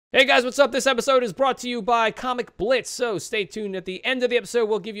Hey guys, what's up? This episode is brought to you by Comic Blitz, so stay tuned. At the end of the episode,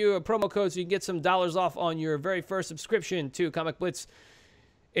 we'll give you a promo code so you can get some dollars off on your very first subscription to Comic Blitz.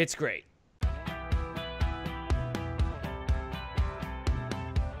 It's great.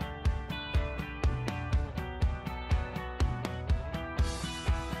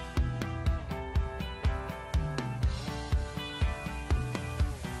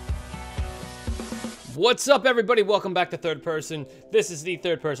 What's up, everybody? Welcome back to Third Person. This is the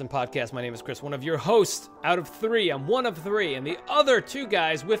Third Person Podcast. My name is Chris, one of your hosts out of three. I'm one of three, and the other two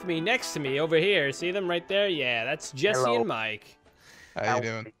guys with me next to me over here, see them right there? Yeah, that's Jesse Hello. and Mike. How you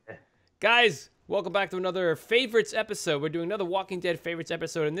doing? Guys, welcome back to another Favorites episode. We're doing another Walking Dead Favorites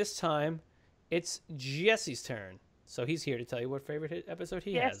episode, and this time, it's Jesse's turn. So he's here to tell you what favorite episode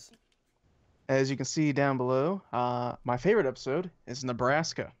he has. As you can see down below, my favorite episode is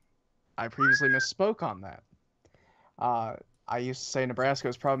Nebraska. I previously misspoke on that. I used to say Nebraska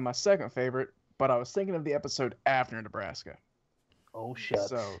was probably my second favorite, but I was thinking of the episode after Nebraska. Oh, shit.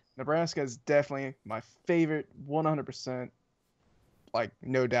 So, Nebraska is definitely my favorite, 100%, like,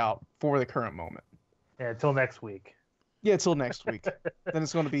 no doubt, for the current moment. Yeah, until next week. Yeah, till next week. Then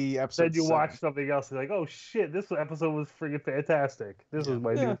it's going to be episode Then you 7. watch something else and you're like, oh, shit, this episode was freaking fantastic. This was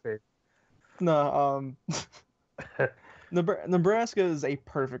my new favorite. No, Nebraska is a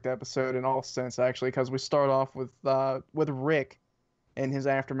perfect episode in all sense, actually, because we start off with Rick and his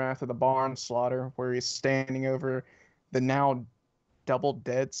aftermath of the barn slaughter, where he's standing over the now double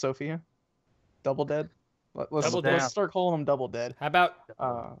dead Sophia. Double dead. Let's start calling him double dead. How about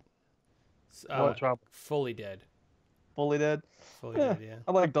fully dead? Fully dead. Fully dead, yeah.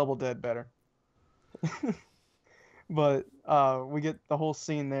 I like double dead better. But we get the whole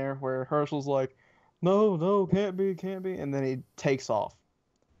scene there where Herschel's like, no, can't be. And then he takes off.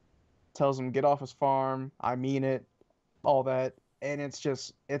 Tells him, get off his farm. I mean it. All that. And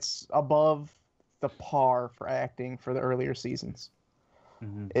it's above the par for acting for the earlier seasons.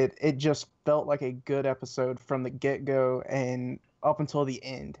 Mm-hmm. It just felt like a good episode from the get-go and up until the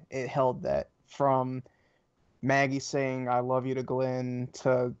end. It held that, from Maggie saying, I love you to Glenn,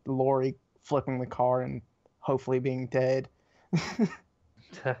 to Lori flipping the car and hopefully being dead.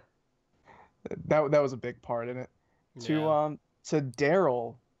 That was a big part in it. Yeah. To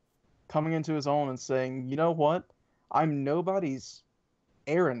Daryl coming into his own and saying, you know what? I'm nobody's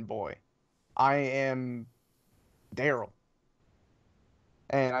errand boy. I am Daryl.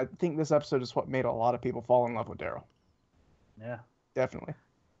 And I think this episode is what made a lot of people fall in love with Daryl. Yeah. Definitely.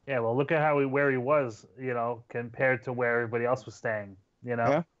 Yeah, well, look at where he was, compared to where everybody else was staying,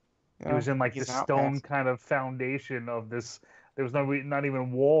 Yeah. He was in like this stone kind of foundation of this. There was not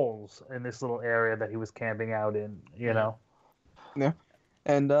even walls in this little area that he was camping out in, Yeah.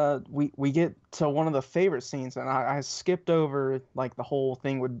 And we get to one of the favorite scenes, and I skipped over like the whole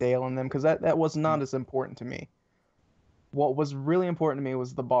thing with Dale and them because that was not as important to me. What was really important to me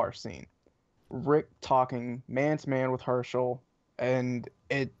was the bar scene. Rick talking man to man with Herschel, and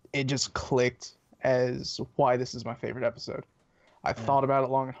it just clicked as why this is my favorite episode. I thought about it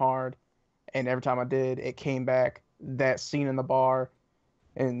long and hard, and every time I did, it came back. That scene in the bar,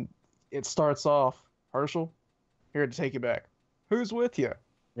 and it starts off, Herschel, here to take you back. Who's with you?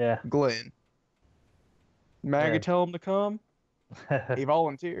 Yeah. Glenn. Maggie tell him to come? He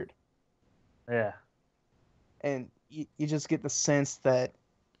volunteered. Yeah. And you just get the sense that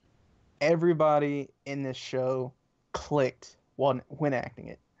everybody in this show clicked when acting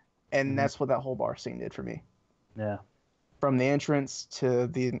it. And that's what that whole bar scene did for me. Yeah. From the entrance to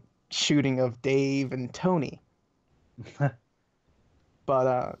the shooting of Dave and Tony.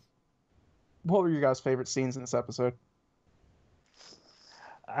 But what were your guys' favorite scenes in this episode?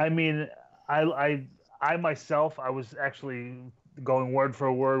 I mean, I myself, I was actually going word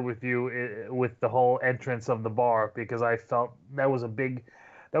for word with you with the whole entrance of the bar, because I felt that was a big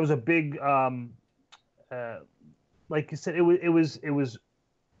like you said, it was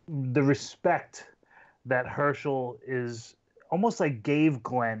the respect that Herschel is almost like gave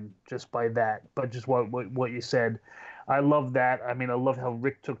Glenn just by that, but just what you said. I love that. I mean, I love how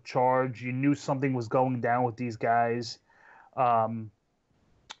Rick took charge. You knew something was going down with these guys.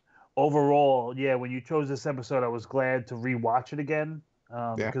 Overall, yeah, when you chose this episode, I was glad to rewatch it again.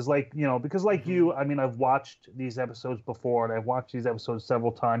 Because you, I mean, I've watched these episodes before, and I've watched these episodes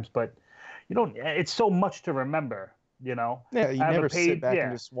several times, but it's so much to remember, Yeah, you never sit back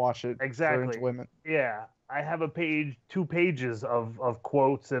and just watch it for enjoyment. Yeah. I have 2 pages of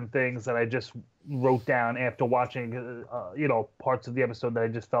quotes and things that I just wrote down after watching, parts of the episode that I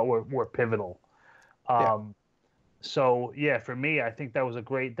just felt were pivotal. So for me, I think that was a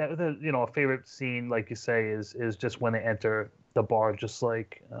favorite scene, like you say, is just when they enter the bar, just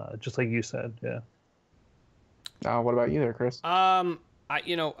like you said. Yeah. What about you there, Chris?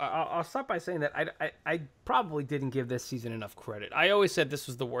 I'll start by saying that I probably didn't give this season enough credit. I always said this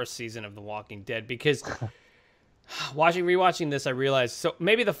was the worst season of The Walking Dead because rewatching this, I realized so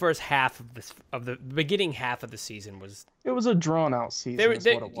maybe the first half of the beginning half of the season was It was a drawn out season. Is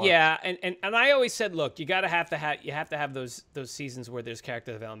what it was. Yeah, and I always said, look, you have to have those seasons where there's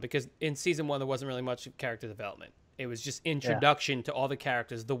character development because in season 1 there wasn't really much character development. It was just introduction to all the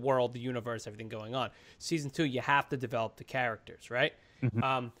characters, the world, the universe, everything going on. Season 2, you have to develop the characters, right?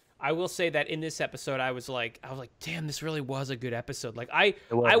 Mm-hmm. I will say that in this episode, I was like, damn, this really was a good episode. Like I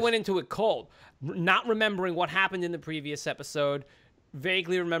went into it cold, not remembering what happened in the previous episode,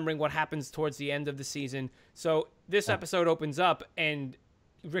 vaguely remembering what happens towards the end of the season. So this episode opens up and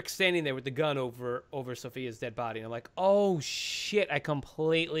Rick's standing there with the gun over Sophia's dead body. And I'm like, oh shit, I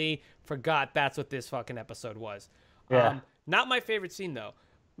completely forgot that's what this fucking episode was. Yeah. Not my favorite scene though.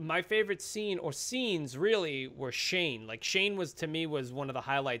 My favorite scene or scenes really were Shane. Like Shane was one of the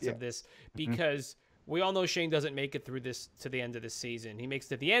highlights of this because we all know Shane doesn't make it through this to the end of the season. He makes it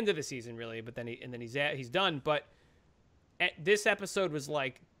to the end of the season really, but then he's done. But this episode was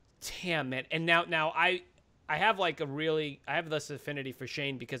like, damn man. And now I have I have this affinity for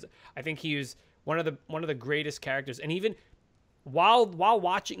Shane because I think he was one of the greatest characters. And even while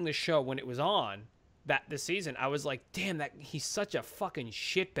watching the show when it was on this season, I was like, damn, that he's such a fucking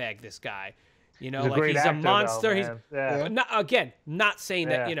shitbag, this guy. You know, he's a monster. Though, not saying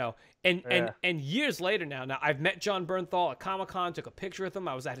that, you know, and years later now I've met John Bernthal at Comic-Con, took a picture with him.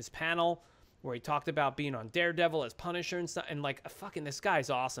 I was at his panel where he talked about being on Daredevil as Punisher and stuff. And like, fucking, this guy's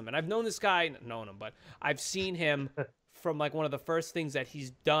awesome. And I've known this guy, but I've seen him from like one of the first things that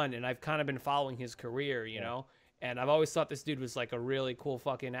he's done. And I've kind of been following his career, you know? And I've always thought this dude was like a really cool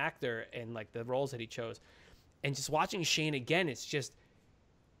fucking actor and like the roles that he chose. And just watching Shane again, it's just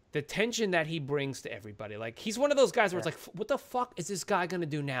the tension that he brings to everybody. Like he's one of those guys where it's like, what the fuck is this guy gonna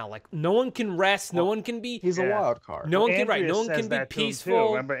do now? Like no one can rest, no one can be. He's a wild card. No one can no one can be peaceful.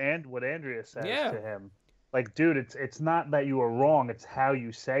 Remember what Andrea says to him? Like, dude, it's not that you are wrong; it's how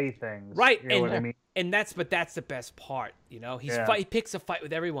you say things. Right, you know what I mean? And that's the best part, you know. He picks a fight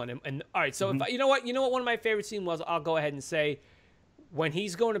with everyone, and all right. So if you know what one of my favorite scenes was, I'll go ahead and say, when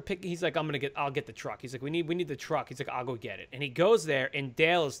he's going to pick, he's like, I'll get the truck. He's like, we need the truck. He's like, I'll go get it. And he goes there, and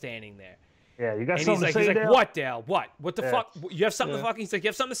Dale is standing there. Yeah, you got and something to say, he's like, Dale? what, Dale? What the fuck? You have something to fucking? He's like, you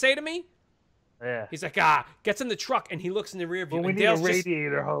have something to say to me? Yeah. He's like, gets in the truck, and he looks in the rear view. Well, we need a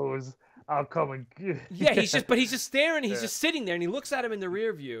radiator hose. I'll come and. Yeah, he's just staring. He's just sitting there, and he looks at him in the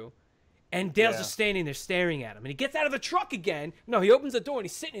rear view. And Dale's just standing there staring at him. And he gets out of the truck again. No, he opens the door and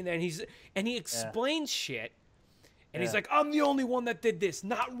he's sitting there and he explains shit. And he's like, I'm the only one that did this,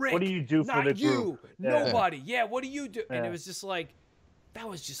 not Rick. What do you do for the group? Nobody. Yeah, what do you do? And it was just like, that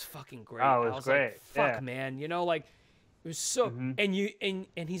was just fucking great. Oh, it was great. Like, fuck, man. You know, like, it was so, and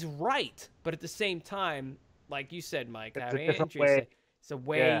he's right. But at the same time, like you said, Mike, it's a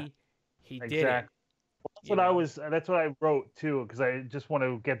way he did it. That's what I wrote too, because I just want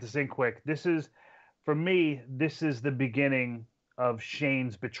to get this in quick. For me, this is the beginning of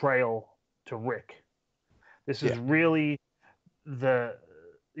Shane's betrayal to Rick. This is really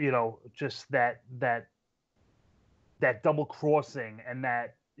just that double crossing, and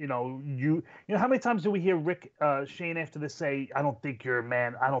that, you know how many times do we hear Shane after this say, I don't think you're a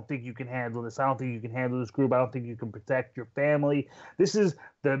man. I don't think you can handle this. I don't think you can handle this group. I don't think you can protect your family. This is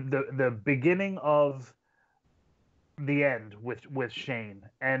the beginning of the end with Shane.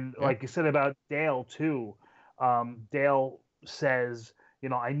 And like you said about Dale too, Dale says, you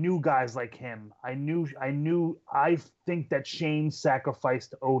know, I knew guys like him. I think that Shane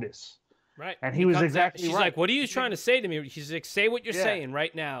sacrificed Otis. Right. And he was exactly she's right. like, what are you trying to say to me? She's like, say what you're saying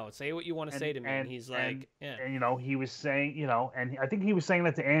right now. Say what you want to say to me. And he's like, and, you know, he was saying, you know, and I think he was saying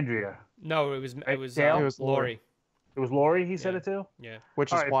that to Andrea. No, it was Lori. It was Lori he said it to? Yeah.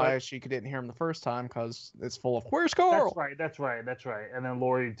 Which is why she didn't hear him the first time, because it's full of, where's Carl? That's right. And then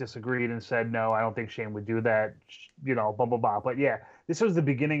Lori disagreed and said, no, I don't think Shane would do that, you know, blah, blah, blah. But yeah, this was the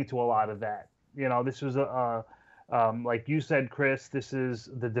beginning to a lot of that. You know, this was like you said, Chris, this is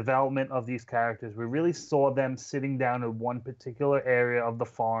the development of these characters. We really saw them sitting down in one particular area of the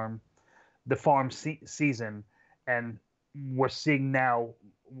farm season, and we're seeing now,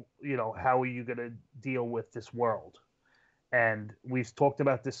 you know, how are you going to deal with this world? And we've talked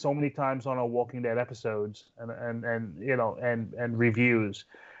about this so many times on our Walking Dead episodes and you know, and reviews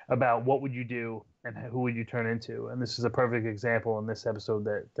about what would you do and who would you turn into. And this is a perfect example in this episode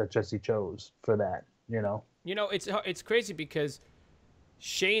that Jesse chose for that, you know? You know, it's crazy because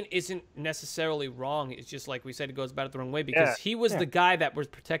Shane isn't necessarily wrong. It's just like we said, it goes about it the wrong way because he was the guy that was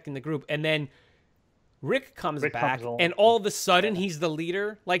protecting the group. And then Rick comes back and all of a sudden he's the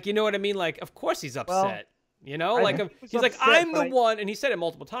leader. Like, you know what I mean? Like, of course he's upset. Well, you know, like he's like, I'm the one, and he said it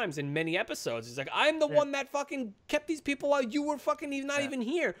multiple times in many episodes. He's like, I'm the one that fucking kept these people out. You were fucking not even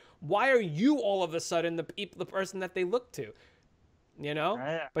here. Why are you all of a sudden the person that they look to? You know,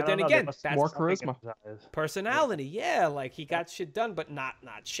 but then again, that's more charisma, personality. Yeah, like he got shit done, but not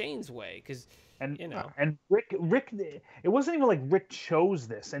Shane's way, because you know. And Rick, it wasn't even like Rick chose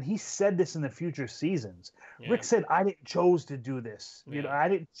this, and he said this in the future seasons. Yeah. Rick said, "I didn't choose to do this. You know, I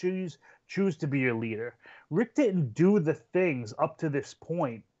didn't choose to be your leader." Rick didn't do the things up to this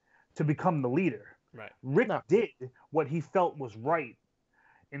point to become the leader. Right. Rick did what he felt was right.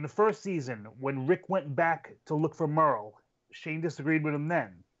 In the first season, when Rick went back to look for Merle, Shane disagreed with him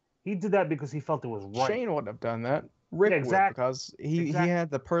then. He did that because he felt it was right. Shane wouldn't have done that. Rick would, because he had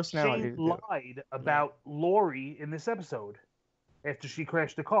the personality. Shane lied about Lori in this episode after she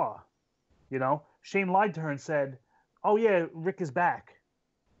crashed the car. You know, Shane lied to her and said, "Oh yeah, Rick is back."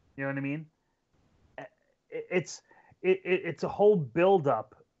 You know what I mean? It's a whole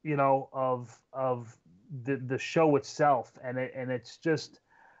buildup, you know, of the show itself, and it's just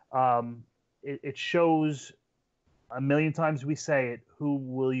it shows a million times we say it. Who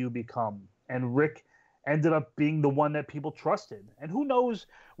will you become? And Rick ended up being the one that people trusted. And who knows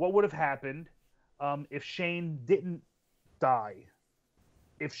what would have happened if Shane didn't die,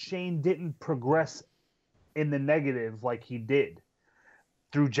 if Shane didn't progress in the negative like he did,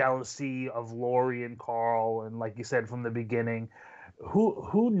 through jealousy of Lori and Carl, and like you said from the beginning,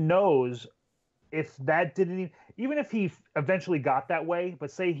 who knows if that didn't even if he eventually got that way,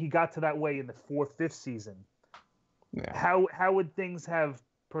 but say he got to that way in the 4th, 5th season, how would things have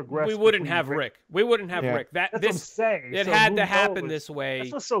progressed? We wouldn't have Rick. We wouldn't have Rick. That's what I'm saying. It had to happen this way.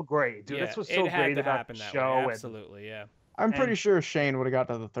 That's what's so great, dude. That's what's so great about the show. Absolutely, yeah. I'm pretty sure Shane would have got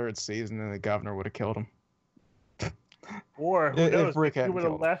to the 3rd season and the governor would have killed him. Or who knows, if Rick he would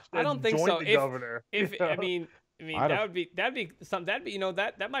have left and I don't think joined so. the governor. I mean that'd be something, you know,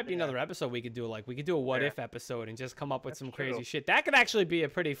 that might be another episode we could do. Like we could do a what if episode and just come up with some crazy shit. That could actually be a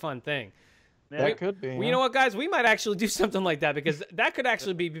pretty fun thing. Yeah. That could be. Well, you know what, guys? We might actually do something like that because that could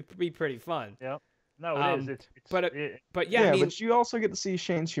actually be pretty fun. Yeah. No, it is. But yeah, I mean, but you also get to see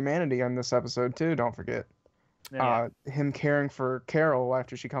Shane's humanity on this episode too. Don't forget. Him caring for Carol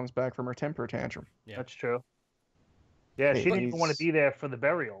after she comes back from her temper tantrum. Yeah, that's true. Yeah, she didn't even want to be there for the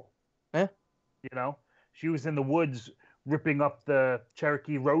burial. Yeah. You know, she was in the woods ripping up the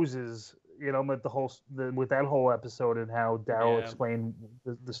Cherokee roses. You know, with with that whole episode and how Daryl explained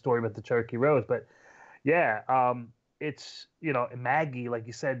the story about the Cherokee rose. But yeah, it's, you know, Maggie, like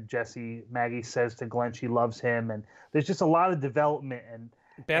you said, Jesse. Maggie says to Glenn she loves him, and there's just a lot of development. And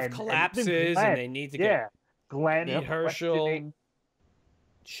Beth collapses, and they need to get Glenn, Herschel,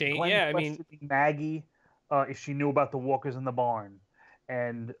 Shane. Glenn Maggie. If she knew about the walkers in the barn.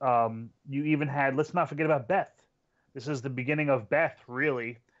 And you even had, let's not forget about Beth. This is the beginning of Beth,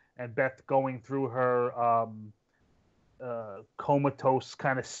 really, and Beth going through her comatose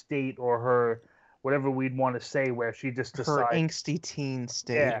kind of state, or her, whatever we'd want to say, where she just decides. Her angsty teen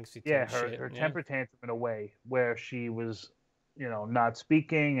state. Her temper tantrum in a way, where she was, you know, not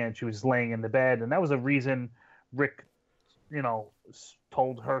speaking, and she was laying in the bed. And that was a reason Rick, you know,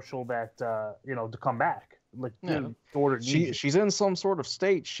 told Herschel that, you know, to come back. Like, daughter needs she's in some sort of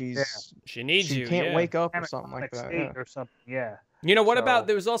state. She needs you. She can't wake up or something like that. Or something. Yeah. You know what about?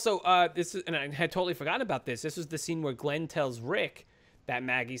 There was also this is, and I had totally forgotten about this. This was the scene where Glenn tells Rick that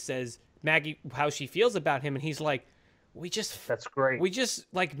Maggie how she feels about him, and he's like, that's great. We just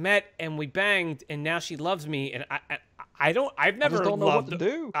like met and we banged, and now she loves me, and I've never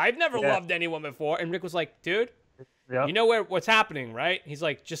loved anyone before. And Rick was like, dude, you know what's happening, right? He's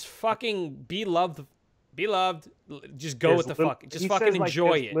like, just fucking be loved. Be loved. Just go with the fuck. Just fucking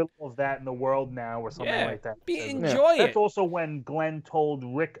enjoy it. Little of that in the world now, or something like that. Enjoy it. That's also when Glenn told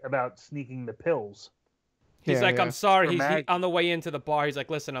Rick about sneaking the pills. He's like, I'm sorry. He's on the way into the bar. He's like,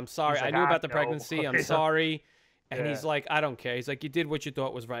 listen, I'm sorry. I knew about the pregnancy. I'm sorry. And he's like, I don't care. He's like, you did what you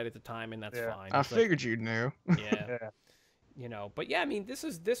thought was right at the time, and that's fine. I figured you knew. Yeah. You know, but yeah, I mean, this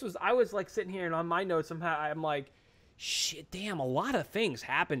was. I was like sitting here, and on my notes somehow I'm like, shit, damn, a lot of things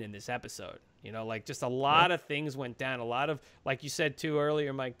happened in this episode. You know, like just a lot of things went down. A lot of, like you said too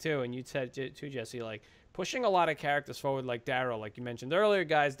earlier, Mike, too, and you said too, Jesse, like pushing a lot of characters forward, like Daryl, like you mentioned earlier,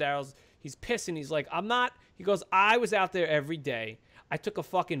 guys. He's pissed, and he's like, he goes, I was out there every day. I took a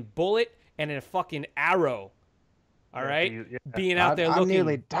fucking bullet and a fucking arrow. All right? Being out there looking. I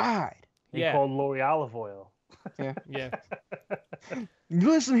nearly died. He called Lori olive oil. Yeah. Yeah.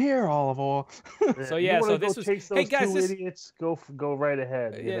 Listen here, Olive Oil. So You yeah, wanna so go this was chase hey those guys, two this idiots. Go right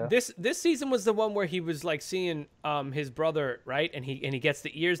ahead. You yeah, know? this season was the one where he was like seeing his brother, right? And he gets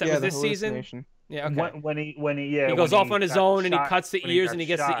the ears. That Yeah, was the this season. hallucination. Yeah, okay. He Goes off on his got own and he shot- cuts the when ears got and he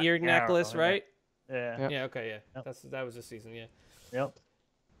gets the shot ear in the arrow, necklace, right? Yeah. Yep. Yeah, okay, yeah. Yep. That was this season, yeah. Yep.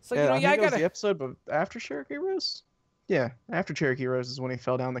 So Yeah, I think I it was gotta. the episode after Cherokee Rose. Yeah, after Cherokee Rose is when he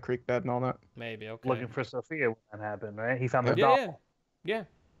fell down the creek bed and all that. Maybe okay. Looking for Sophia when that happened, right? He found the Yeah. doll. Yeah.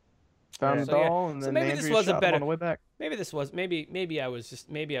 Found Yeah. the So, yeah. doll, and So then maybe this Andrea was a shot him better- on the way back. Maybe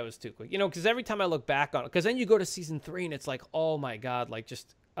I was too quick, because every time I look back on it, because then you go to season 3 and it's like, oh my god, like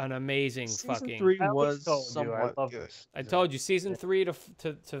just an amazing Season fucking. 3 I always was told you, I somewhat love good. this. I told you, season 3 to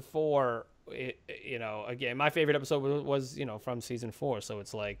 4. Again, my favorite episode was from season 4. So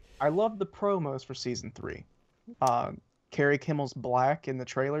it's like, I love the promos for season 3. Carrie Kimmel's Black in the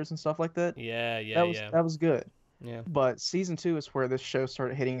trailers and stuff like that. yeah, That was good. yeah. But season 2 is where this show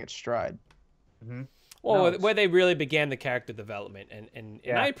started hitting its stride. Mm-hmm. Well, No, where they really began the character development, and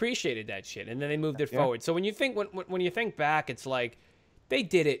Yeah. I appreciated that shit, and then they moved it Yeah. forward. So when you think when you think back, it's like they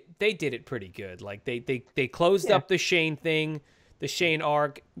did it pretty good. Like they closed Yeah. up the Shane thing, the Shane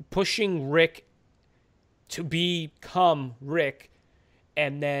arc, pushing Rick to become Rick,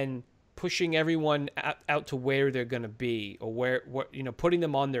 and then pushing everyone out to where they're gonna be, or putting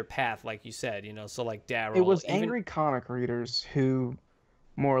them on their path, like you said. So like Daryl. It was even- angry comic readers who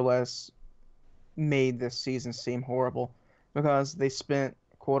more or less made this season seem horrible because they spent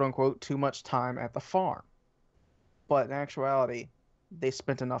quote unquote too much time at the farm. But in actuality, they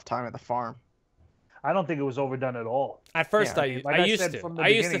spent enough time at the farm. I don't think it was overdone at all. At first, Yeah, Like I used said to. from the I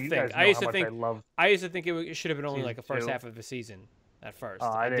used to beginning, you think. guys I know used how to much think. I love. I used to think it should have been only Season like the first 2. half of the season. At first, Oh,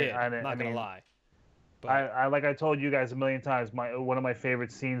 I didn't- I'm I not gonna mean, lie. But I like I told you guys a million times. One of my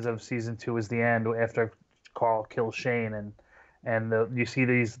favorite scenes of season 2 is the end after Carl kills Shane, and you see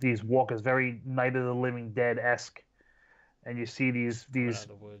these walkers, very Night of the Living Dead esque, and you see these Coming out of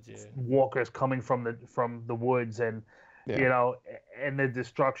the woods, yeah. walkers coming from the woods, and Yeah. and the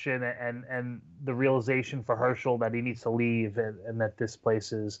destruction and the realization for Herschel that he needs to leave, and that this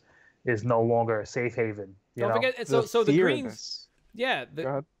place is no longer a safe haven. Don't forget. The So the fear in Greens. this. Yeah. Go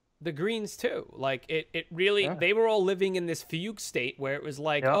ahead. The Greens too. Like it really. Yeah. They were all living in this fugue state where it was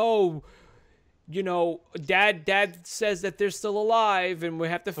like, Yep. oh. Dad says that they're still alive and we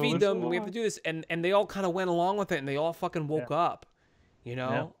have to feed they're them still and we have to alive. do this, and they all kind of went along with it, and they all fucking woke up,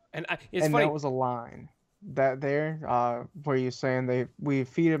 Yeah. and it's And funny. that was a line. That there, where you're saying we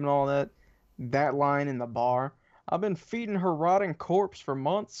feed him and all that. That line in the bar. I've been feeding her rotting corpse for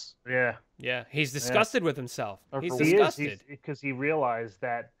months. Yeah. Yeah, he's disgusted with himself. Or He's for He disgusted. because he realized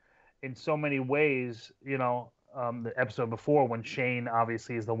that in so many ways, the episode before when Shane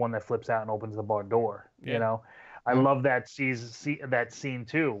obviously is the one that flips out and opens the bar door. Yeah. I love that scene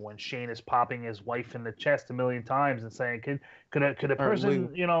too when Shane is popping his wife in the chest a million times and saying, "Could a person,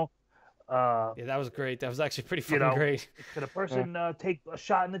 Lou. Yeah, that was great. That was actually pretty fucking great. could a person take a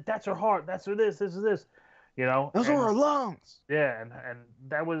shot in the that's her heart, that's her this is this, Those and, are her lungs. yeah, and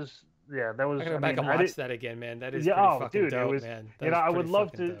that was I gotta go back and I watch did- that again, man. That is Yeah, pretty oh, fucking dude, it dope, was- man. That was I would pretty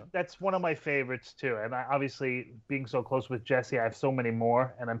love fucking to. dope. That's one of my favorites too. And I, obviously, being so close with Jesse, I have so many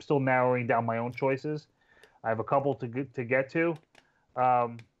more, and I'm still narrowing down my own choices. I have a couple to get to,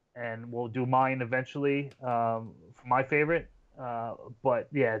 and we'll do mine eventually for my favorite. But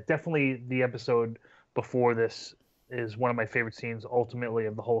yeah, definitely the episode before this is one of my favorite scenes. Ultimately,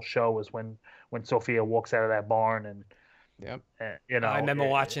 of the whole show is when Sophia walks out of that barn and. Yep. I remember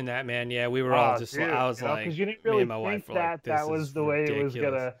watching that, man. Yeah, we were all just. I was like, because you didn't me really and my wife think were like, that this was is the way ridiculous. it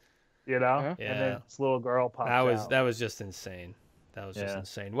was gonna, Yeah. and Yeah. then this little girl popped out. That was just insane. That was just Yeah.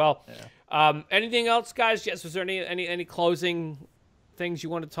 insane. Well, anything else, guys? Yes. Was there any closing things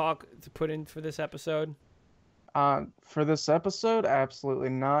you want to put in for this episode? For this episode, absolutely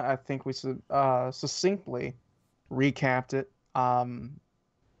not. I think we succinctly recapped it.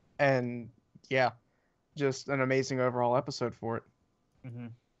 And yeah, just an amazing overall episode for it. Mm-hmm.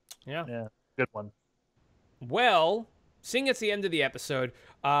 Yeah. Good one. Well, seeing it's the end of the episode,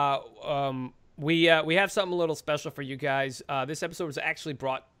 we have something a little special for you guys. This episode was actually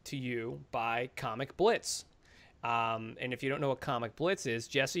brought to you by Comic Blitz. And if you don't know what Comic Blitz is,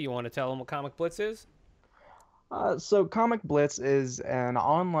 Jesse, you want to tell them what Comic Blitz is? So Comic Blitz is an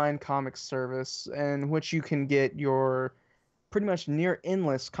online comic service in which you can get your pretty much near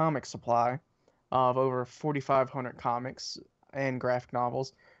endless comic supply of over 4,500 comics and graphic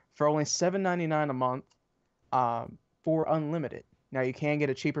novels for only $7.99 a month for unlimited. Now you can get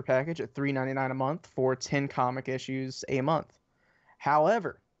a cheaper package at $3.99 a month for 10 comic issues a month.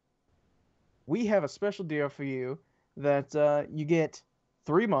 However, we have a special deal for you that you get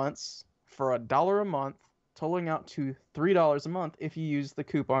 3 months for $1 a month, totaling out to $3 a month if you use the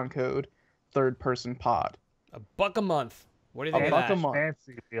coupon code ThirdPersonPod. $1 a month. What do you think of $1 that? a month.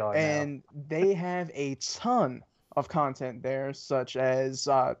 Fancy we are And they have a ton of content there, such as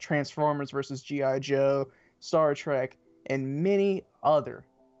Transformers versus G.I. Joe, Star Trek, and many other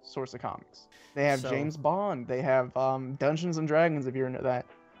sorts of comics. They have James Bond. They have Dungeons and Dragons, if you're into that.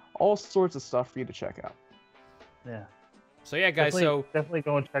 All sorts of stuff for you to check out. now. Yeah. So yeah, guys. Definitely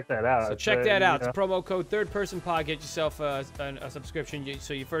go and check that out. So check that out. It's promo code ThirdPersonPod. Get yourself a subscription.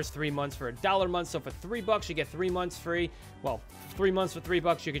 So your first 3 months for $1 a month. So for $3, you get 3 months free. Well, 3 months for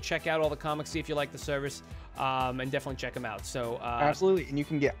 $3. You can check out all the comics, see if you like the service, and definitely check them out. So absolutely, and you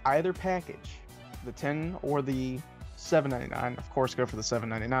can get either package, the $10 or the $7.99. Of course, go for the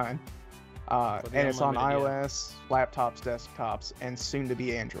 $7.99. And it's on iOS, laptops, desktops, and soon to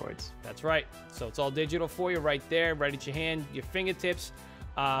be Androids. That's right. So it's all digital for you right there, right at your hand, your fingertips.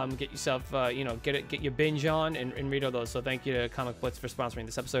 Get yourself, get your binge on and read all those. So thank you to Comic Blitz for sponsoring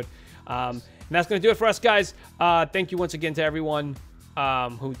this episode. And that's going to do it for us, guys. Thank you once again to everyone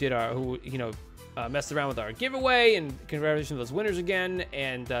who messed around with our giveaway, and congratulations to those winners again.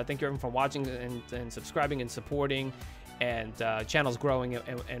 And thank you everyone for watching and subscribing and supporting. And channel's growing,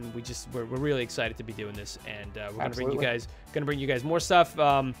 and we're really excited to be doing this, and we're gonna bring you guys more stuff.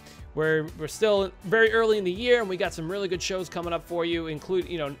 We're still very early in the year, and we got some really good shows coming up for you,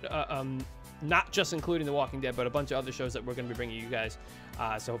 not just including The Walking Dead, but a bunch of other shows that we're gonna be bringing you guys.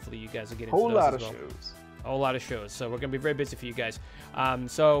 So hopefully you guys will get into those as well. A whole lot of shows. So we're gonna be very busy for you guys.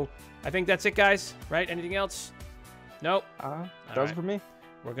 So I think that's it, guys. Right? Anything else? Nope. Those for me.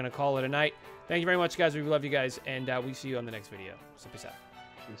 We're gonna call it a night. Thank you very much, guys. We love you guys, and we see you on the next video. So peace out.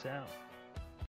 Peace out.